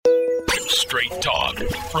Straight talk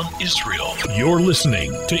from Israel. You're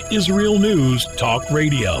listening to Israel News Talk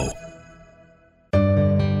Radio.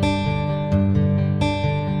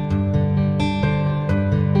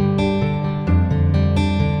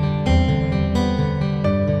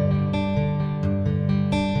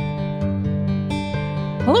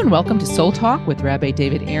 Hello and welcome to Soul Talk with Rabbi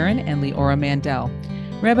David Aaron and Leora Mandel.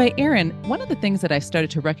 Rabbi Aaron, one of the things that I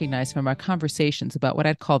started to recognize from our conversations about what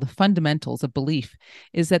I'd call the fundamentals of belief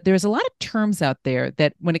is that there's a lot of terms out there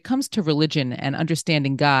that when it comes to religion and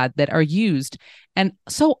understanding God that are used, and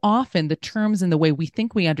so often the terms and the way we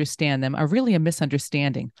think we understand them are really a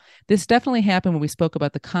misunderstanding. This definitely happened when we spoke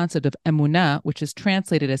about the concept of emunah, which is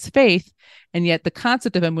translated as faith, and yet the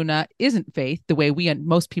concept of emunah isn't faith the way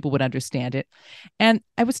most people would understand it. And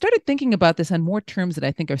I started thinking about this on more terms that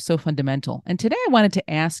I think are so fundamental. And today I wanted to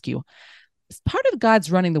ask you, part of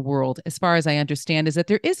God's running the world, as far as I understand, is that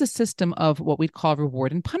there is a system of what we'd call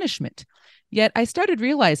reward and punishment. Yet I started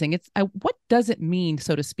realizing what does it mean,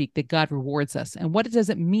 so to speak, that God rewards us? And what does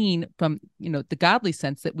it mean from, the godly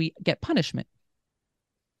sense that we get punishment?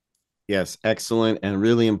 Yes, excellent and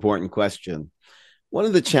really important question. One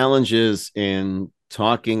of the challenges in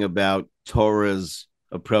talking about Torah's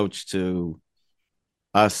approach to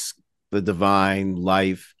us, the divine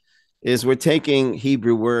life, is we're taking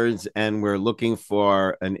Hebrew words and we're looking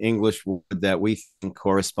for an English word that we think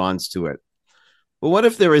corresponds to it. But what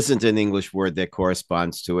if there isn't an English word that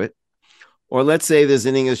corresponds to it? Or let's say there's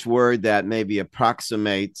an English word that maybe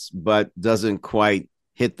approximates but doesn't quite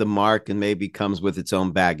hit the mark and maybe comes with its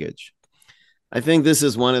own baggage. I think this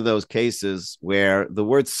is one of those cases where the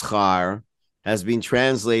word schar has been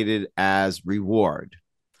translated as reward.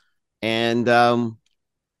 And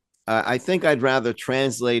I think I'd rather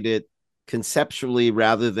translate it conceptually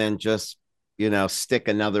rather than just, stick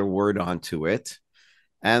another word onto it.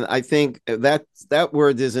 And I think that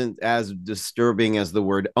word isn't as disturbing as the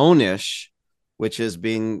word onish, which has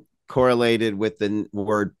been correlated with the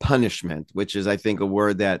word punishment, which is, I think, a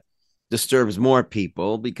word that disturbs more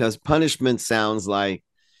people because punishment sounds like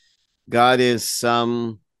God is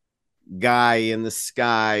some guy in the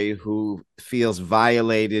sky who feels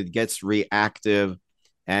violated, gets reactive,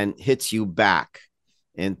 and hits you back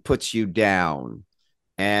and puts you down.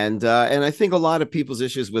 And I think a lot of people's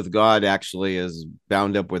issues with God actually is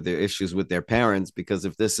bound up with their issues with their parents, because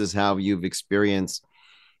if this is how you've experienced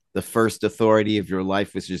the first authority of your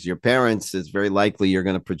life, which is your parents, it's very likely you're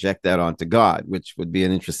going to project that onto God, which would be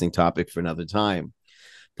an interesting topic for another time.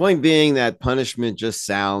 Point being that punishment just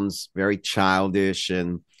sounds very childish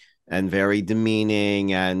and very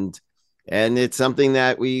demeaning, and it's something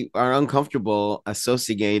that we are uncomfortable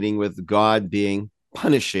associating with God being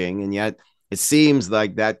punishing, and yet it seems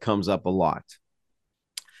like that comes up a lot.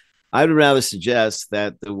 I would rather suggest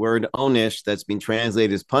that the word onish that's been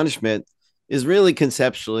translated as punishment is really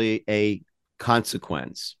conceptually a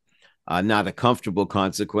consequence, not a comfortable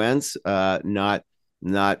consequence, not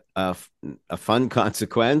a fun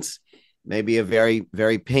consequence, maybe a very,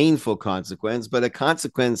 very painful consequence, but a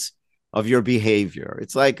consequence of your behavior.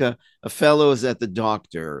 It's like a fellow is at the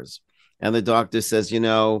doctor's and the doctor says,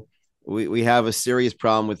 we have a serious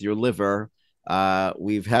problem with your liver.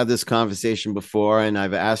 We've had this conversation before, and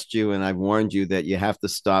I've asked you and I've warned you that you have to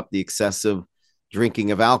stop the excessive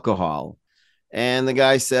drinking of alcohol. And the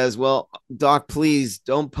guy says, well, doc, please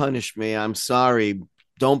don't punish me. I'm sorry.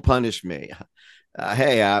 Don't punish me.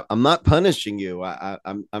 Hey, I'm not punishing you.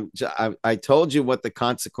 I told you what the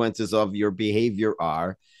consequences of your behavior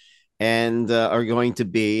are and are going to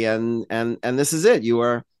be. And this is it. You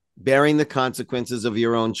are bearing the consequences of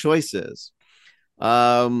your own choices.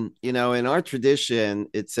 In our tradition,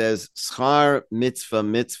 it says schar mitzvah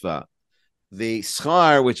mitzvah. The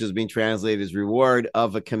schar, which has been translated as reward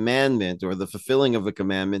of a commandment or the fulfilling of a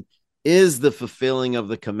commandment, is the fulfilling of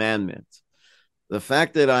the commandment. The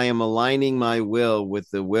fact that I am aligning my will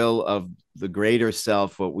with the will of the greater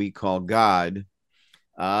self, what we call God,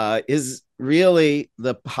 is really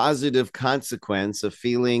the positive consequence of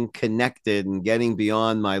feeling connected and getting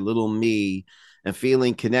beyond my little me and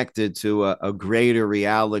feeling connected to a greater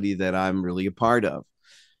reality that I'm really a part of.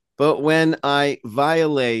 But when I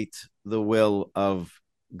violate the will of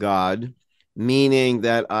God, meaning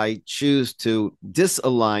that I choose to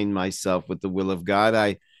disalign myself with the will of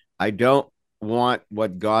God, I don't want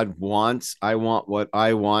what God wants. I want what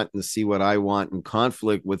I want and see what I want in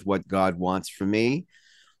conflict with what God wants for me.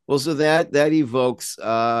 Well, so that evokes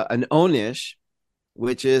an onish,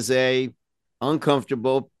 which is a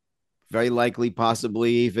uncomfortable, very likely,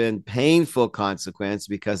 possibly even painful consequence,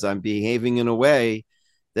 because I'm behaving in a way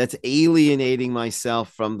that's alienating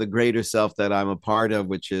myself from the greater self that I'm a part of,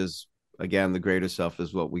 which is again, the greater self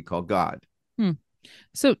is what we call God. Hmm.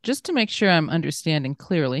 So just to make sure I'm understanding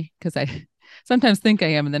clearly, because I sometimes think I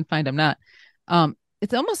am and then find I'm not.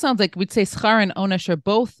 It almost sounds like we'd say schar and onesh are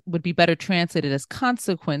both would be better translated as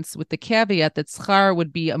consequence, with the caveat that schar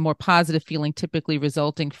would be a more positive feeling, typically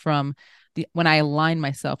resulting from when I align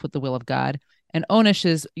myself with the will of God, and onesh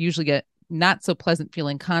is usually a not so pleasant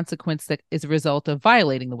feeling consequence that is a result of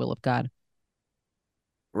violating the will of God.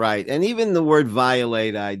 Right. And even the word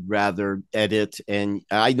violate, I'd rather edit. And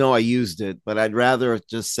I know I used it, but I'd rather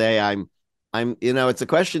just say it's a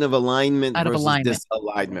question of alignment Out of versus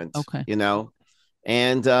alignment. disalignment, Okay.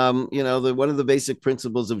 And, one of the basic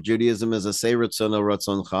principles of Judaism is a say ratzon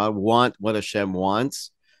ratzoncha, want what Hashem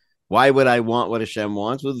wants. Why would I want what Hashem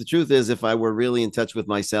wants? Well, the truth is, if I were really in touch with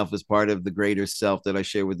myself as part of the greater self that I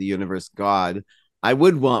share with the universe, God, I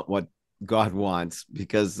would want what God wants,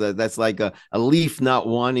 because that's like a leaf not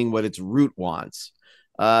wanting what its root wants.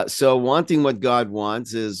 So wanting what God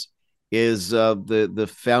wants is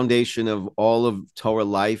the foundation of all of Torah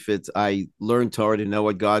life. It's I learn Torah to know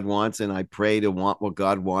what God wants, and I pray to want what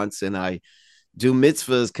God wants, and I do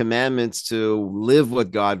mitzvahs, commandments to live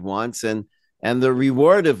what God wants, and the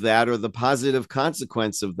reward of that, or the positive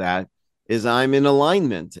consequence of that, is I'm in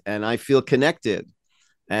alignment and I feel connected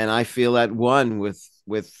and I feel at one with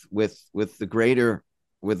the greater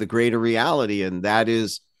reality, and that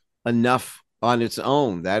is enough on its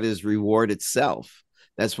own. That is reward itself.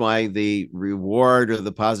 That's why the reward or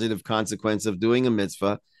the positive consequence of doing a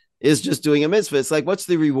mitzvah is just doing a mitzvah. It's like, what's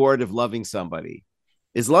the reward of loving somebody?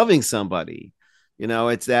 Is loving somebody.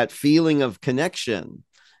 It's that feeling of connection.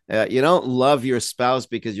 You don't love your spouse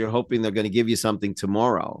because you're hoping they're going to give you something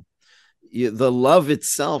tomorrow. The love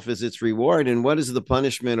itself is its reward. And what is the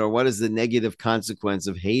punishment, or what is the negative consequence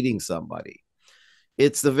of hating somebody?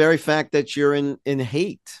 It's the very fact that you're in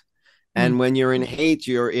hate. And when you're in hate,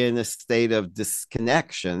 you're in a state of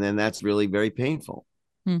disconnection. And that's really very painful.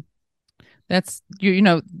 That's,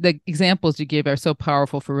 the examples you give are so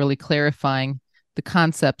powerful for really clarifying the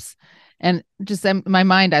concepts. And just in my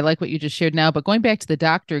mind, I like what you just shared now, but going back to the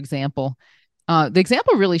doctor example, the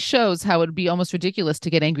example really shows how it would be almost ridiculous to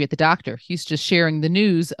get angry at the doctor. He's just sharing the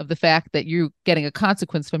news of the fact that you're getting a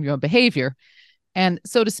consequence from your own behavior. And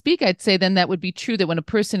so to speak, I'd say then that would be true that when a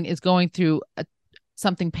person is going through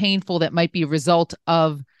something painful that might be a result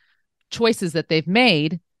of choices that they've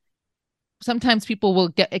made, sometimes people will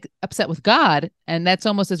get upset with God, and that's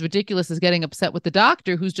almost as ridiculous as getting upset with the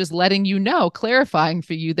doctor, who's just letting you know, clarifying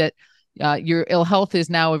for you that your ill health is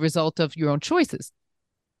now a result of your own choices.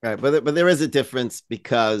 Right, but there is a difference,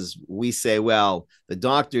 because we say, well, the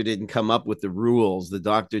doctor didn't come up with the rules, the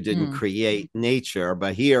doctor didn't create nature,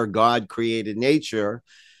 but here God created nature.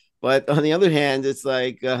 But on the other hand, it's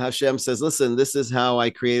like Hashem says, listen, this is how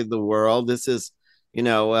I created the world. This is,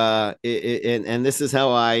 and this is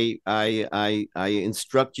how I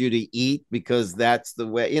instruct you to eat, because that's the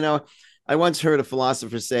way. I once heard a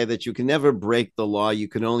philosopher say that you can never break the law. You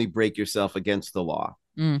can only break yourself against the law.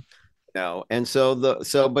 And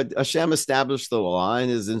but Hashem established the law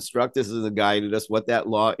and has instructed us and guided us what that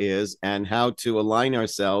law is and how to align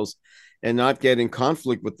ourselves and not get in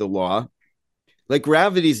conflict with the law. Like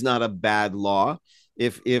gravity is not a bad law.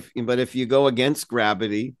 But if you go against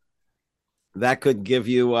gravity, that could give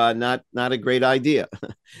you not a great idea.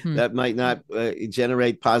 That might not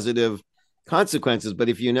generate positive consequences. But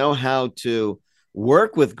if you know how to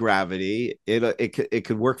work with gravity, it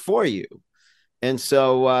could work for you. And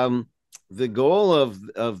so the goal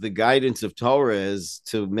of the guidance of Torah is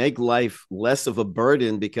to make life less of a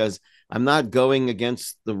burden, because I'm not going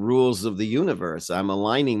against the rules of the universe. I'm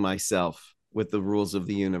aligning myself with the rules of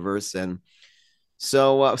the universe. And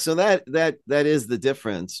so that is the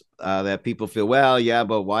difference, that people feel, well, yeah,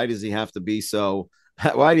 but why does he have to be so,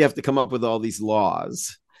 why do you have to come up with all these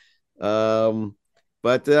laws?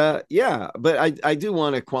 But I do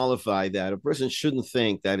want to qualify that a person shouldn't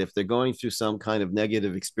think that if they're going through some kind of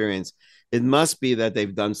negative experience, it must be that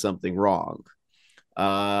they've done something wrong.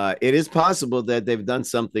 It is possible that they've done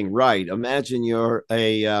something right. Imagine you're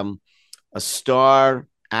a star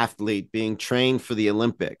athlete being trained for the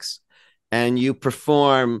Olympics, and you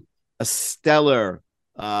perform a stellar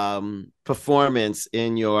performance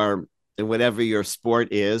in whatever your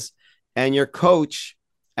sport is, and your coach,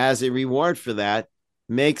 as a reward for that,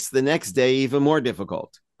 makes the next day even more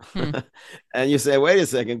difficult. And you say, wait a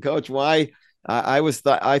second, coach, why?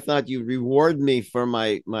 I thought you'd reward me for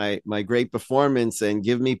my great performance and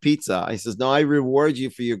give me pizza. I says, no, I reward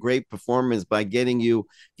you for your great performance by giving you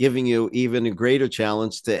even a greater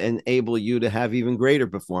challenge to enable you to have even greater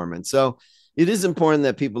performance. So it is important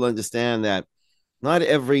that people understand that not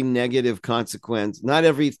every negative consequence, not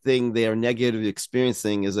everything they are negative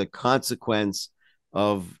experiencing is a consequence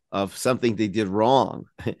of something they did wrong.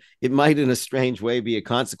 It might, in a strange way, be a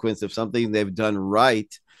consequence of something they've done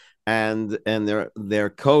right, and their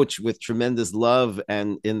coach, with tremendous love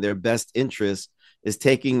and in their best interest, is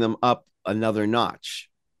taking them up another notch.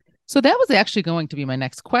 So that was actually going to be my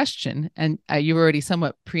next question, and you already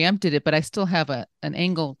somewhat preempted it, but I still have an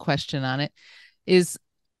angle question on it. Is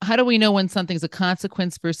how do we know when something's a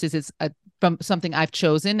consequence versus it's from something I've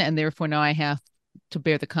chosen, and therefore now I have to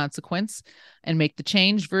bear the consequence and make the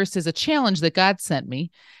change, versus a challenge that God sent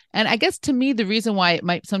me? And I guess to me, the reason why it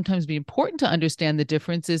might sometimes be important to understand the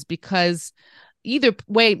difference is because either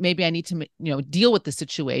way, maybe I need to, deal with the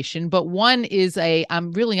situation. But one is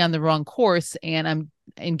I'm really on the wrong course, and I'm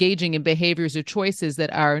engaging in behaviors or choices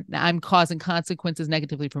that I'm causing consequences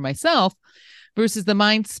negatively for myself, versus the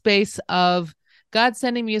mind space of God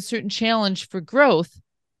sending me a certain challenge for growth.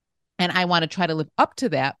 And I want to try to live up to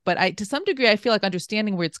that. But to some degree, I feel like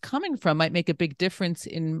understanding where it's coming from might make a big difference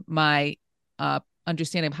in my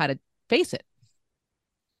understanding of how to face it.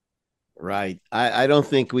 Right. I don't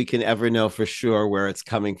think we can ever know for sure where it's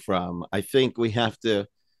coming from. I think we have to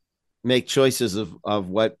make choices of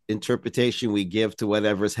what interpretation we give to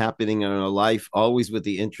whatever is happening in our life, always with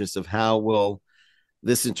the interest of how will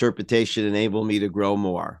this interpretation enable me to grow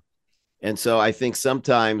more. And so I think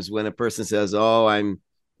sometimes when a person says, "Oh, I'm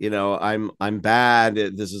bad.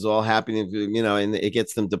 This is all happening," and it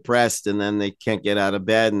gets them depressed, and then they can't get out of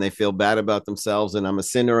bed, and they feel bad about themselves, and I'm a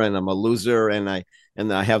sinner, and I'm a loser, and I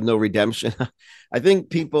have no redemption. I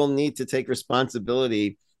think people need to take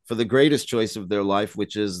responsibility for the greatest choice of their life,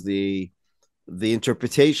 which is the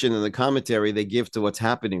interpretation and the commentary they give to what's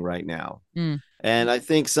happening right now. Mm. And I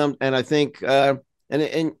think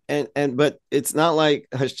but it's not like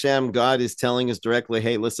Hashem, God, is telling us directly,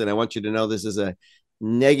 "Hey, listen, I want you to know this is a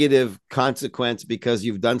negative consequence because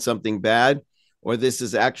you've done something bad," or "This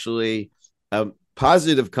is actually a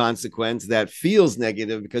positive consequence that feels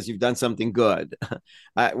negative because you've done something good."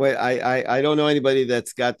 I don't know anybody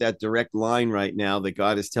that's got that direct line right now that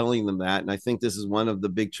God is telling them that. And I think this is one of the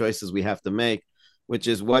big choices we have to make, which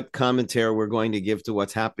is what commentary we're going to give to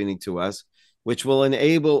what's happening to us, which will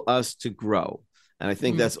enable us to grow. And I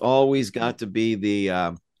think that's always got to be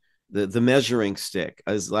the measuring stick,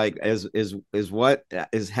 as what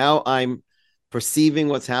is how I'm perceiving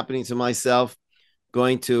what's happening to myself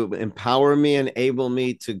going to empower me, enable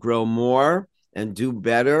me to grow more and do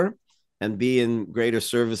better and be in greater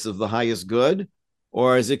service of the highest good,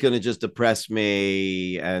 or is it going to just depress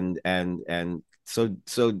me and so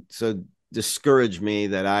discourage me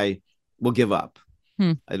that I will give up?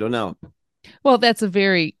 I don't know. Well, that's a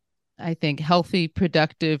very, I think, healthy,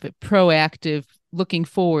 productive, proactive, looking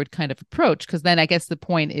forward kind of approach. Because then I guess the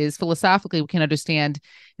point is, philosophically, we can understand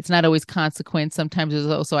it's not always consequence. Sometimes there's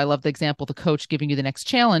also, I love the example, the coach giving you the next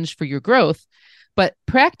challenge for your growth. But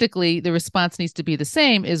practically, the response needs to be the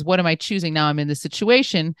same: is what am I choosing now I'm in this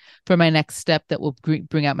situation for my next step that will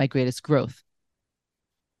bring out my greatest growth?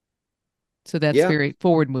 So that's very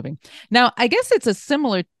forward moving. Now, I guess it's a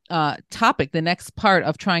similar topic, the next part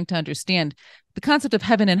of trying to understand the concept of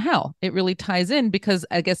heaven and hell. It really ties in because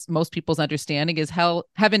I guess most people's understanding is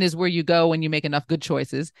heaven is where you go when you make enough good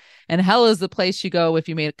choices, and hell is the place you go if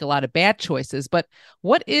you make a lot of bad choices. But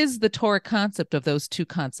what is the Torah concept of those two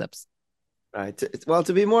concepts? Right. Well,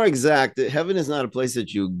 to be more exact, heaven is not a place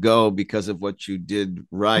that you go because of what you did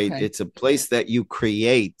right. Okay. It's a place that you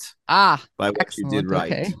create by what excellent. you did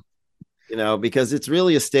right. Okay. Because it's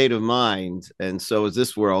really a state of mind. And so is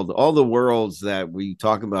this world. All the worlds that we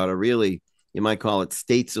talk about are really, you might call it,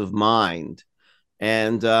 states of mind.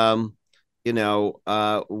 And, when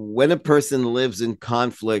a person lives in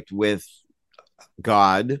conflict with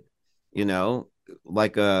God,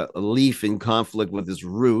 like a leaf in conflict with its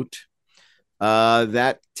root,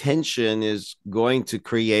 that tension is going to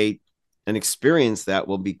create an experience that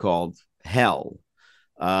will be called hell.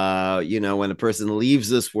 When a person leaves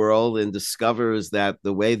this world and discovers that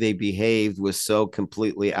the way they behaved was so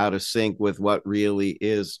completely out of sync with what really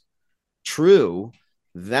is true,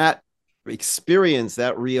 that experience,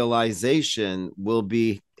 that realization will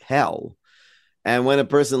be hell. And when a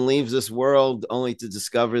person leaves this world only to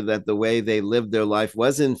discover that the way they lived their life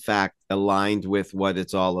was in fact aligned with what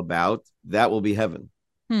it's all about, that will be heaven.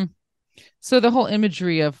 So the whole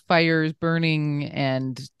imagery of fires burning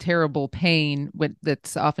and terrible pain,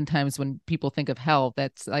 that's oftentimes when people think of hell,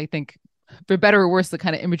 that's, I think, for better or worse, the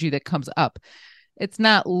kind of imagery that comes up. It's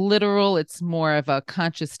not literal. It's more of a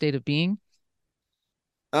conscious state of being.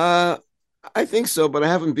 I think so, but I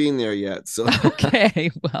haven't been there yet. So okay,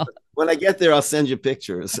 well, When I get there, I'll send you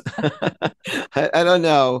pictures. I don't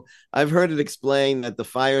know. I've heard it explained that the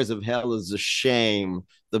fires of hell is the shame,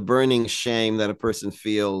 the burning shame that a person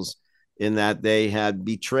feels in that they had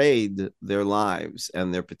betrayed their lives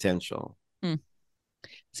and their potential.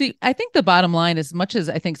 See, I think the bottom line, as much as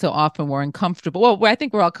I think so often we're uncomfortable, well, I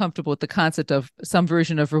think we're all comfortable with the concept of some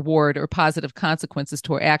version of reward or positive consequences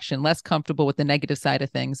to our action, less comfortable with the negative side of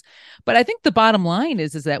things. But I think the bottom line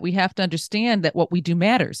is that we have to understand that what we do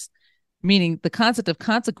matters, meaning the concept of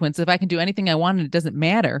consequence. If I can do anything I want and it doesn't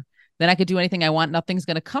matter, then I could do anything I want. Nothing's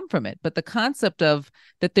going to come from it. But the concept of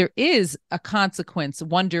that there is a consequence,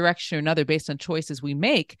 one direction or another, based on choices we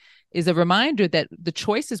make, is a reminder that the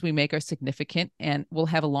choices we make are significant and will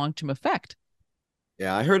have a long-term effect.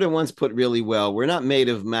 Yeah, I heard it once put really well. We're not made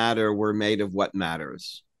of matter. We're made of what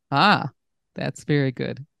matters. Ah, that's very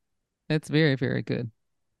good. That's very, very good.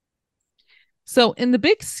 So in the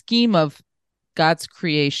big scheme of God's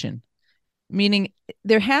creation, meaning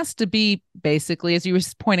there has to be, basically, as you were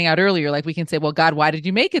pointing out earlier, like we can say, well, God, why did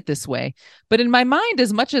you make it this way? But in my mind,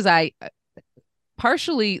 as much as I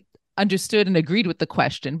partially understood and agreed with the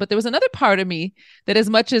question, but there was another part of me that, as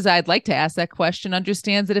much as I'd like to ask that question,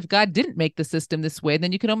 understands that if God didn't make the system this way,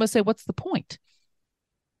 then you can almost say, what's the point?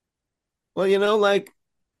 Well,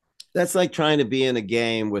 that's like trying to be in a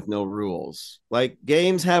game with no rules. Like,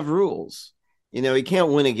 games have rules. You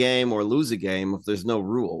can't win a game or lose a game if there's no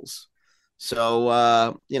rules.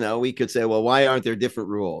 So, we could say, well, why aren't there different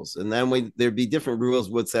rules? And then there'd be different rules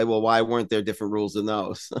would say, well, why weren't there different rules than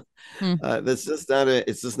those? It's just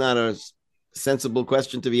not a sensible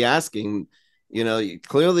question to be asking.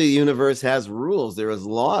 Clearly the universe has rules. There is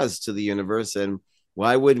laws to the universe. And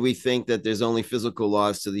why would we think that there's only physical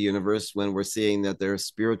laws to the universe when we're seeing that there are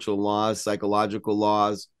spiritual laws, psychological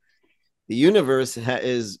laws? The universe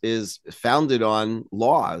is founded on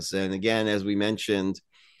laws. And again, as we mentioned,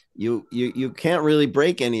 you can't really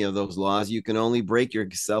break any of those laws. You can only break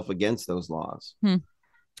yourself against those laws.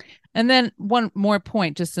 And then one more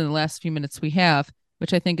point, just in the last few minutes we have,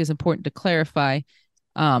 which I think is important to clarify,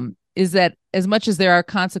 is that as much as there are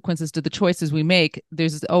consequences to the choices we make,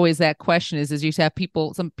 there's always that question is you have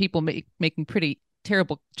some people making pretty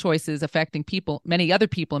terrible choices affecting many other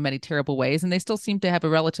people in many terrible ways, and they still seem to have a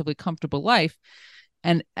relatively comfortable life.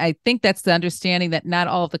 And I think that's the understanding that not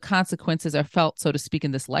all of the consequences are felt, so to speak,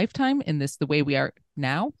 in this lifetime, the way we are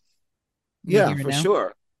now. Yeah, for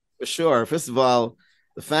sure. For sure. First of all,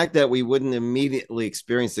 the fact that we wouldn't immediately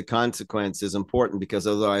experience the consequence is important, because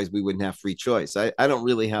otherwise we wouldn't have free choice. I don't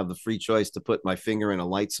really have the free choice to put my finger in a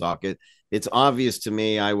light socket. It's obvious to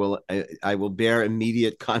me I will bear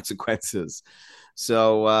immediate consequences.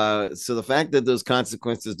 So the fact that those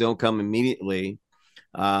consequences don't come immediately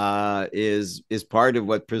is part of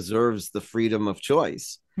what preserves the freedom of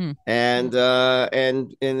choice. And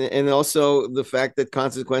also the fact that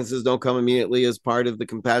consequences don't come immediately is part of the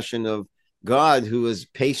compassion of God, who is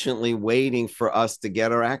patiently waiting for us to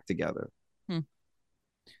get our act together.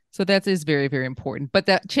 So that is very, very important. But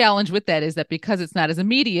the challenge with that is that because it's not as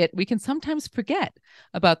immediate, we can sometimes forget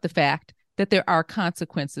about the fact that there are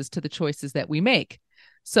consequences to the choices that we make.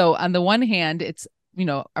 So on the one hand, it's,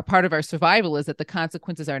 a part of our survival is that the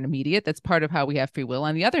consequences aren't immediate. That's part of how we have free will.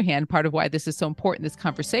 On the other hand, part of why this is so important, this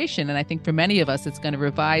conversation, and I think for many of us, it's going to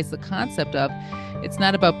revise the concept of, it's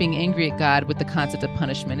not about being angry at God with the concept of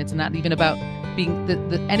punishment. It's not even about being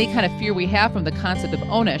any kind of fear we have from the concept of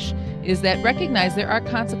onesh, is that recognize there are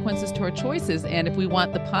consequences to our choices. And if we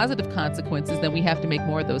want the positive consequences, then we have to make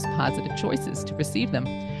more of those positive choices to receive them.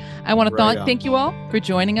 I want to thank you all for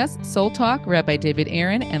joining us. Soul Talk, Rabbi David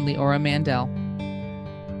Aaron and Leora Mandel.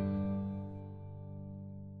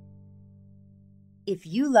 If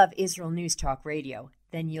you love Israel News Talk Radio,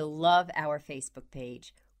 then you'll love our Facebook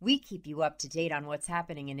page. We keep you up to date on what's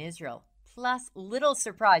happening in Israel, plus little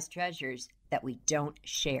surprise treasures that we don't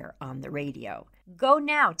share on the radio. Go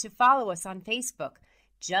now to follow us on Facebook.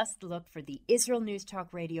 Just look for the Israel News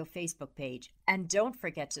Talk Radio Facebook page, and don't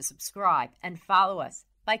forget to subscribe and follow us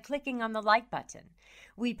by clicking on the like button.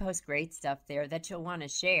 We post great stuff there that you'll want to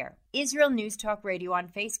share. Israel News Talk Radio on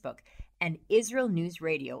Facebook and Israel News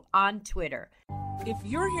Radio on Twitter. If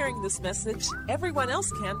you're hearing this message, everyone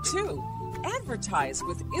else can too. Advertise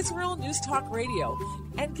with Israel News Talk Radio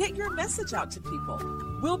and get your message out to people.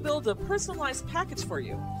 We'll build a personalized package for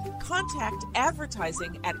you. Contact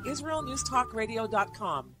advertising at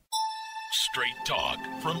israelnewstalkradio.com. Straight talk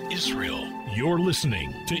from Israel. You're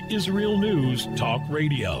listening to Israel News Talk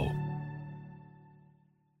Radio.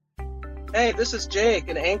 Hey, this is Jake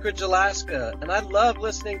in Anchorage, Alaska, and I love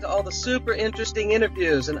listening to all the super interesting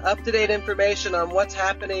interviews and up-to-date information on what's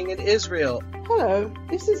happening in Israel. Hello,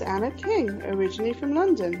 this is Anna King, originally from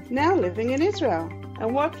London, now living in Israel.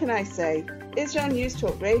 And what can I say? Israel News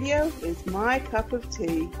Talk Radio is my cup of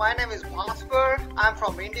tea. My name is Bhaskar. I'm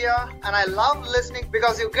from India, and I love listening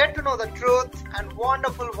because you get to know the truth and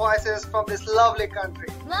wonderful voices from this lovely country.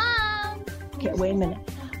 Mom! Okay, wait a minute.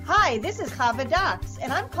 Hi, this is Chava Dax,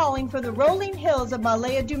 and I'm calling for the rolling hills of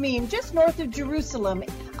Malaya Dumim, just north of Jerusalem.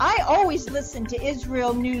 I always listen to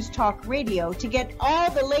Israel News Talk Radio to get all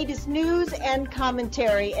the latest news and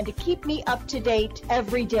commentary and to keep me up to date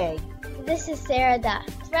every day. This is Sarah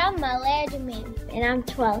Dax from Malaya Dumim, and I'm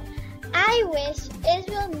 12. I wish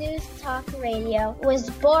Israel News Talk Radio was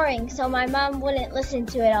boring so my mom wouldn't listen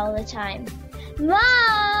to it all the time.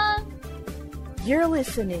 Mom! You're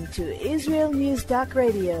listening to Israel News Talk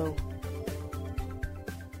Radio.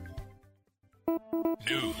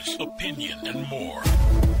 News, opinion, and more.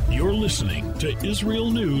 You're listening to Israel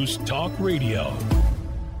News Talk Radio.